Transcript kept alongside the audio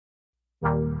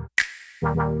Follow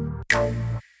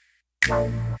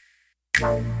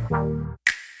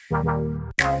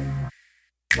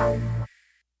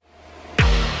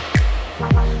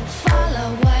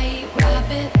white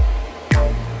rabbit.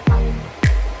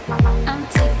 I'm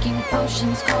taking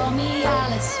potions, call me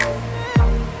Alice.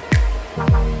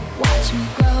 Watch me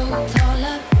grow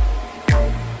taller.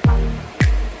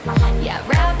 Yeah,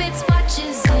 rabbit's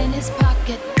watches in his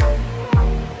pocket.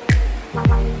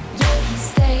 Yeah, he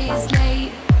stays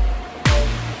late,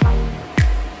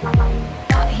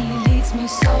 but he leads me,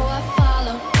 so I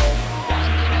follow.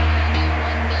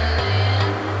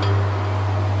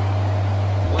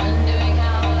 Wondering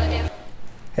how if.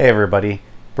 Hey everybody,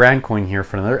 Brandcoin here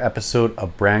for another episode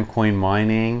of Brandcoin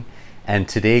Mining. And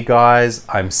today, guys,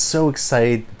 I'm so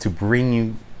excited to bring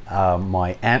you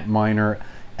my Antminer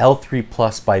L3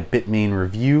 Plus by Bitmain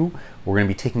review. We're going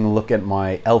to be taking a look at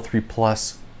my L3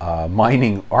 Plus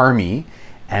mining army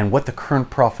and what the current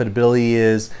profitability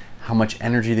is, how much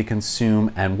energy they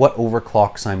consume, and what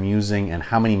overclocks I'm using, and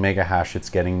how many mega hash it's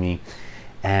getting me.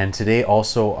 And today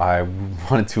also I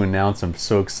wanted to announce, I'm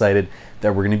so excited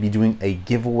that we're going to be doing a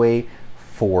giveaway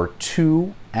for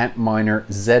 2 Antminer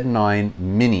Z9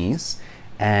 minis,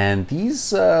 and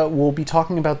these we'll be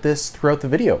talking about this throughout the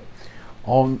video.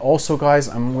 Also, guys,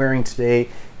 I'm wearing today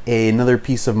another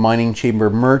piece of mining chamber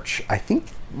merch. I think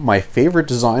my favorite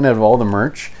design out of all the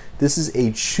merch. This is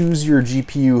a Choose Your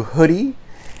GPU hoodie,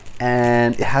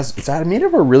 and it's made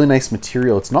of a really nice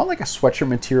material. It's not like a sweatshirt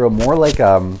material, more like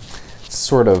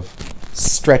sort of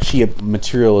stretchy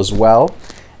material as well.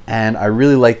 And I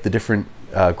really like the different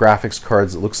graphics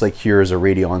cards. It looks like here is a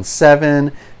Radeon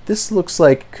 7. This looks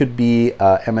like could be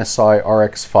MSI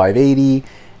RX 580,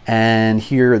 and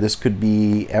here this could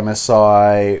be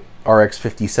MSI RX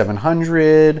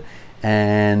 5700,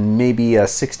 and maybe a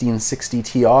 1660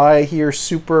 Ti here,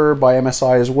 Super by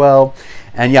MSI as well.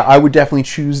 And yeah, I would definitely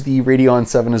choose the Radeon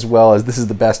 7 as well, as this is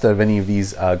the best out of any of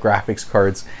these graphics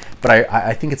cards. But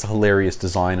I think it's a hilarious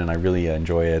design and I really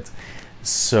enjoy it.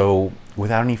 So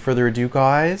without any further ado,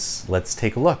 guys, let's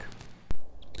take a look.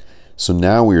 So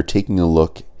now we are taking a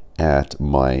look at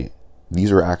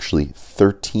these are actually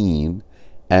 13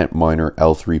 Antminer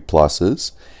L3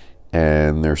 Pluses,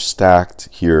 and they're stacked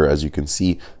here, as you can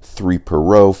see, 3 per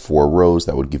row, 4 rows.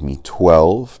 That would give me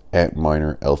 12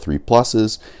 Antminer L3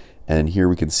 Pluses. And here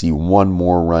we can see one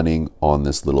more running on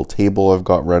this little table I've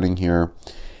got running here.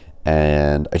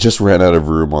 And I just ran out of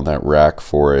room on that rack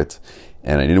for it,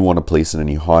 and I didn't want to place it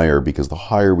any higher, because the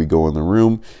higher we go in the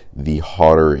room, the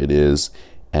hotter it is.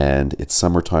 And it's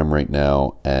summertime right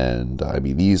now, and I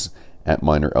mean, these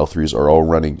Antminer L3s are all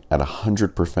running at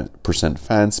 100%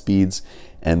 fan speeds,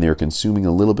 and they're consuming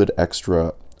a little bit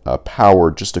extra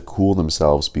power just to cool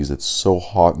themselves, because it's so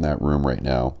hot in that room right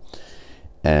now.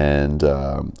 And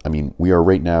I mean, we are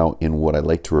right now in what I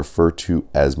like to refer to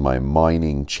as my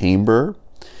mining chamber.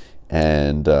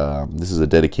 And this is a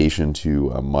dedication to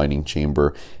a mining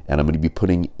chamber, and I'm going to be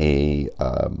putting a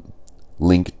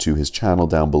link to his channel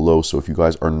down below. So if you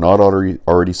guys are not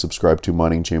already subscribed to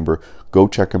Mining Chamber, go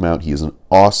check him out. He is an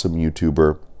awesome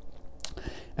YouTuber.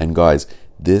 And guys,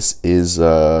 this is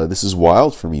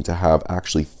wild for me to have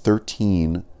actually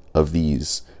 13 of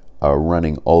these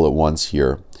running all at once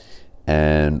here.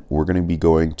 And we're going to be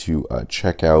going to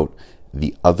check out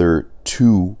the other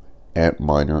 2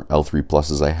 Antminer L3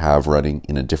 Pluses I have running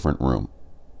in a different room.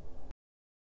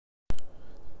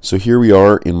 So here we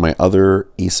are in my other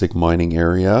ASIC mining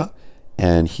area,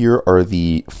 and here are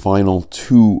the final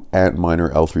 2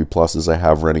 Antminer L3 Pluses I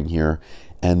have running here,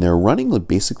 and they're running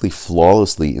basically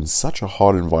flawlessly in such a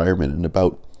hot environment, in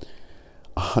about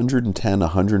 110,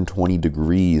 120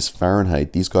 degrees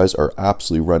Fahrenheit. These guys are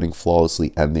absolutely running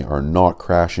flawlessly, and they are not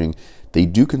crashing. They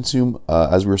do consume,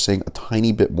 as we were saying, a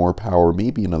tiny bit more power,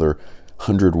 maybe another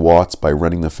 100 watts by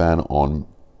running the fan on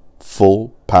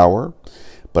full power.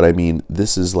 But I mean,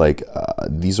 this is like,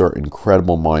 these are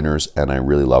incredible miners, and I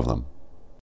really love them.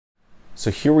 So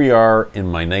here we are in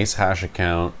my nice hash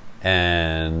account,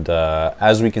 and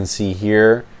as we can see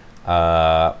here,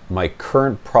 my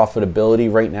current profitability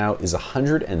right now is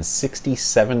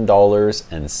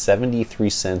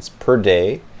 $167.73 per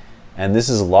day, and this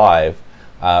is live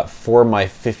for my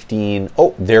 15.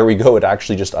 Oh, there we go. It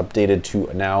actually just updated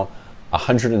to now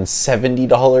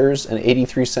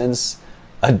 $170.83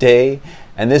 a day.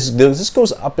 And this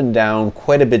goes up and down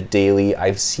quite a bit daily.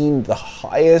 I've seen the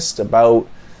highest about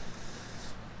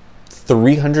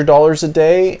 $300 a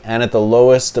day, and at the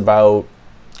lowest about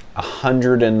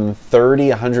 $130,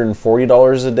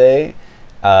 $140 a day.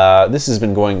 This has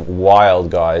been going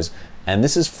wild, guys. And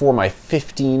this is for my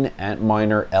 15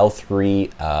 Antminer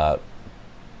L3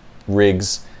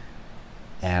 rigs.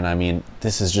 And I mean,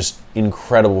 this is just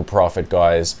incredible profit,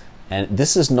 guys. And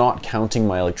this is not counting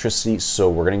my electricity, so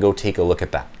we're gonna go take a look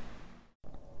at that.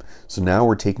 So now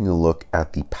we're taking a look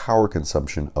at the power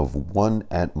consumption of one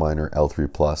Antminer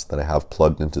L3 Plus that I have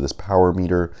plugged into this power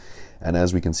meter. And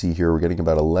as we can see here, we're getting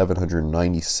about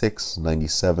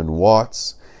 1196-97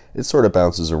 watts. It sort of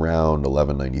bounces around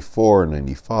 1194,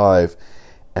 95.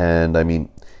 And I mean,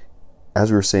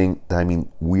 as we were saying, I mean,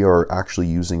 we are actually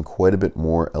using quite a bit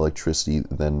more electricity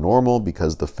than normal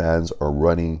because the fans are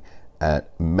running at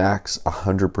max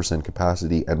 100%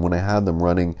 capacity. And when I had them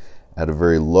running at a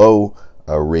very low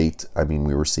rate, I mean,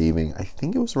 we were saving, I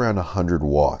think it was around 100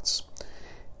 watts.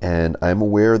 And I'm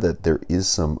aware that there is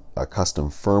some custom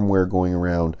firmware going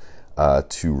around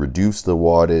to reduce the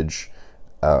wattage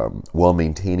while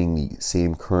maintaining the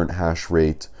same current hash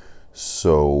rate.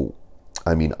 So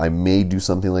I mean, I may do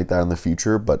something like that in the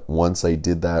future, but once I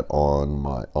did that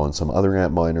on some other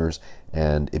Antminers,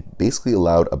 and it basically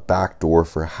allowed a backdoor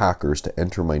for hackers to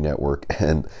enter my network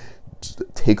and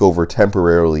take over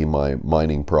temporarily my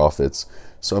mining profits.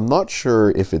 So I'm not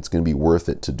sure if it's going to be worth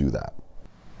it to do that.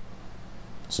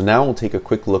 So now we'll take a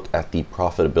quick look at the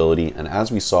profitability, and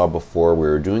as we saw before, we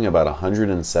were doing about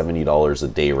 $170 a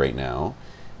day right now,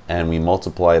 and we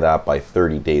multiply that by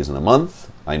 30 days in a month.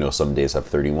 I know some days have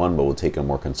 31, but we'll take a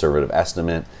more conservative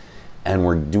estimate. And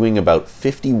we're doing about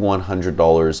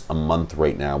 $5,100 a month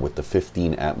right now with the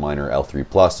 15 Antminer L3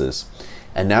 Pluses.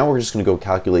 And now we're just gonna go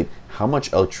calculate how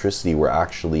much electricity we're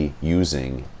actually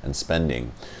using and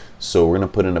spending. So we're gonna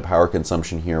put in a power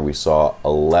consumption here. We saw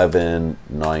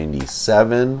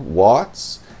 1197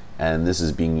 watts, and this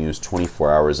is being used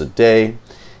 24 hours a day.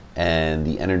 And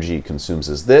the energy it consumes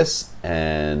is this,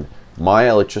 and my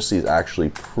electricity is actually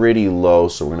pretty low,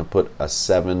 so we're going to put a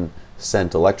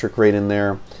 7-cent electric rate in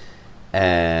there.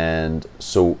 And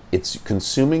so it's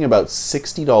consuming about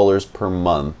 $60 per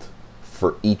month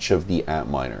for each of the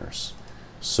Antminers.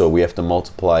 So we have to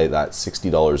multiply that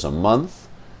 $60 a month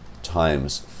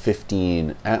times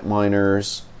 15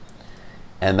 Antminers,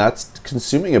 and that's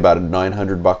consuming about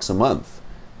 900 bucks a month.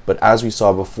 But as we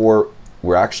saw before,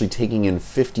 we're actually taking in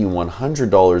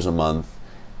 $5,100 a month,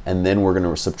 and then we're going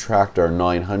to subtract our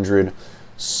 900.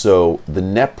 So the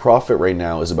net profit right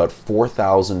now is about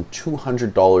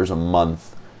 $4,200 a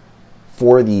month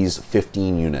for these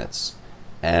 15 units.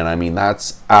 And I mean,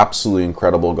 that's absolutely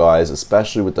incredible, guys,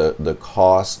 especially with the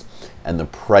cost and the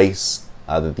price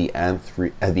that the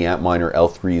Antminer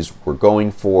L3s were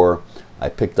going for. I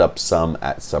picked up some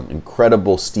at some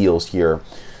incredible steals here.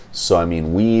 So I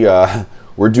mean,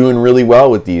 we're doing really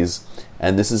well with these.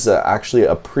 And this is actually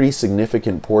a pretty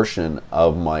significant portion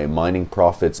of my mining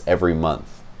profits every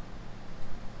month.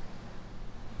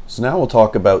 So now we'll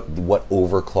talk about what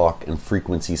overclock and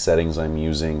frequency settings I'm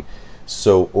using.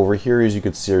 So over here, as you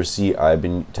can see, I've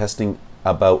been testing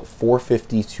about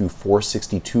 450 to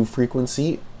 462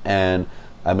 frequency, and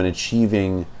I've been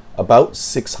achieving about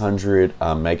 600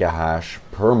 mega hash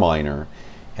per miner.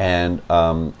 And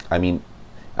I mean,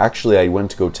 actually, I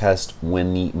went to go test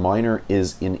when the miner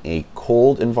is in a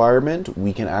cold environment,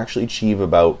 we can actually achieve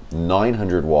about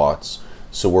 900 watts.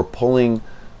 So we're pulling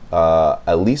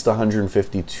at least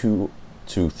 152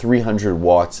 to 300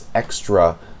 watts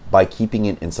extra by keeping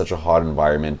it in such a hot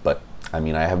environment. But I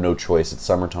mean, I have no choice. It's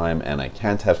summertime and I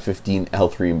can't have 15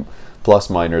 L3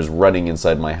 Plus miners running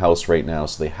inside my house right now,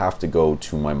 so they have to go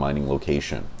to my mining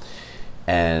location.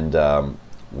 And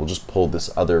we'll just pull this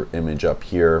other image up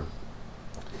here.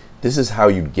 This is how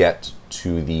you get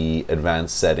to the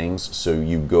advanced settings. So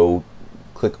you go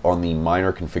click on the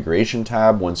miner configuration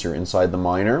tab once you're inside the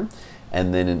miner,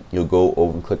 and then you'll go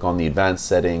over and click on the advanced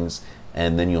settings,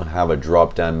 and then you'll have a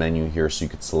drop down menu here so you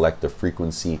could select the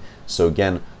frequency. So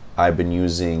again, I've been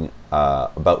using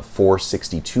about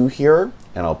 462 here,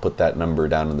 and I'll put that number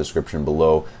down in the description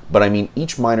below. But I mean,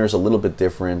 each miner is a little bit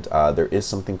different. There is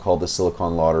something called the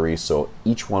Silicon Lottery, so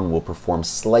each one will perform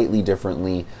slightly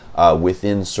differently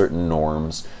within certain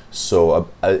norms. So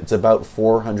it's about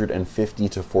 450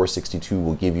 to 462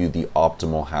 will give you the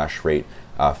optimal hash rate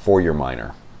for your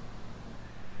miner.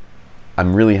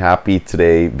 I'm really happy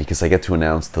today because I get to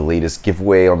announce the latest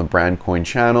giveaway on the Brandcoin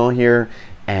channel here,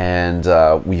 and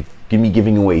we've going to be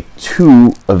giving away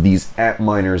 2 of these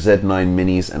Antminer Z9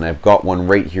 minis, and I've got one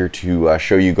right here to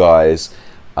show you guys.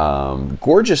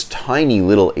 Gorgeous tiny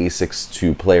little ASICs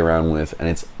to play around with, and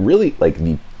it's really like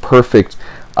the perfect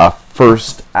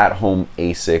first at-home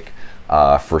ASIC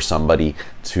for somebody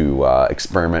to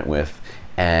experiment with.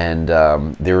 And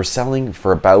they were selling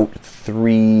for about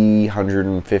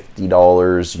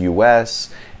 $350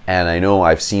 US, and I know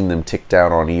I've seen them tick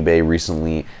down on eBay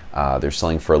recently. They're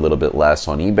selling for a little bit less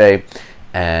on eBay,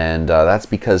 And that's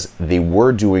because they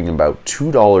were doing about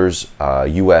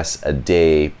 $2 US a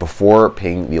day before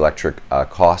paying the electric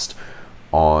cost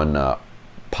on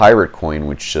Pirate Coin,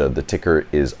 which the ticker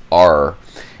is R.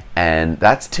 And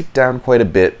that's ticked down quite a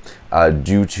bit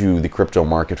due to the crypto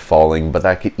market falling, but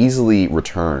that could easily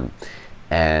return.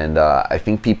 And I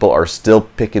think people are still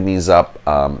picking these up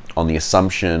on the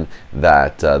assumption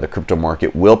that the crypto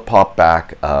market will pop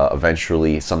back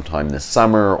eventually sometime this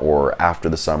summer or after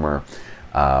the summer,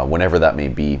 whenever that may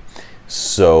be.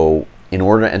 So in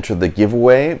order to enter the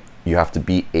giveaway, you have to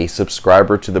be a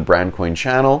subscriber to the Brandcoin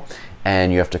channel,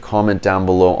 and you have to comment down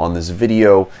below on this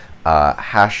video,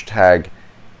 hashtag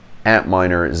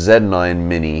Antminer Z9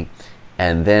 Mini,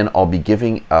 and then I'll be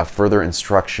giving further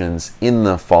instructions in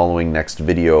the following next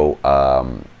video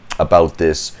about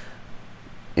this,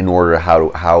 in order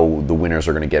how the winners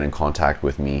are going to get in contact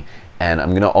with me. And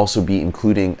I'm going to also be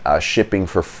including shipping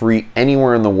for free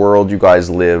anywhere in the world you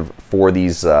guys live for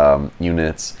these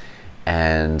units.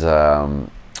 And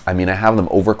I mean, I have them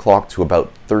overclocked to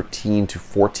about 13 to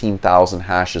 14,000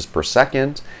 hashes per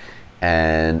second,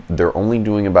 and they're only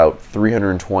doing about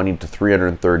 320 to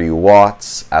 330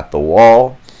 watts at the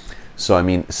wall. So I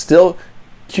mean, still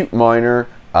cute miner.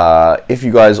 If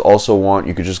you guys also want,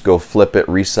 you could just go flip it,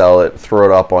 resell it, throw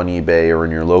it up on eBay or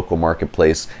in your local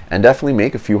marketplace, and definitely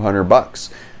make a few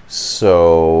 $100.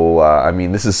 So I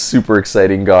mean, this is super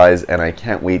exciting, guys, and I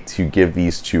can't wait to give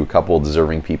these to a couple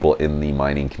deserving people in the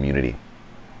mining community.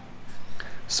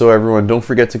 So everyone, don't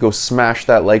forget to go smash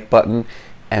that like button,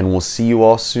 and we'll see you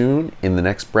all soon in the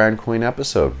next Brandcoin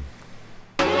episode.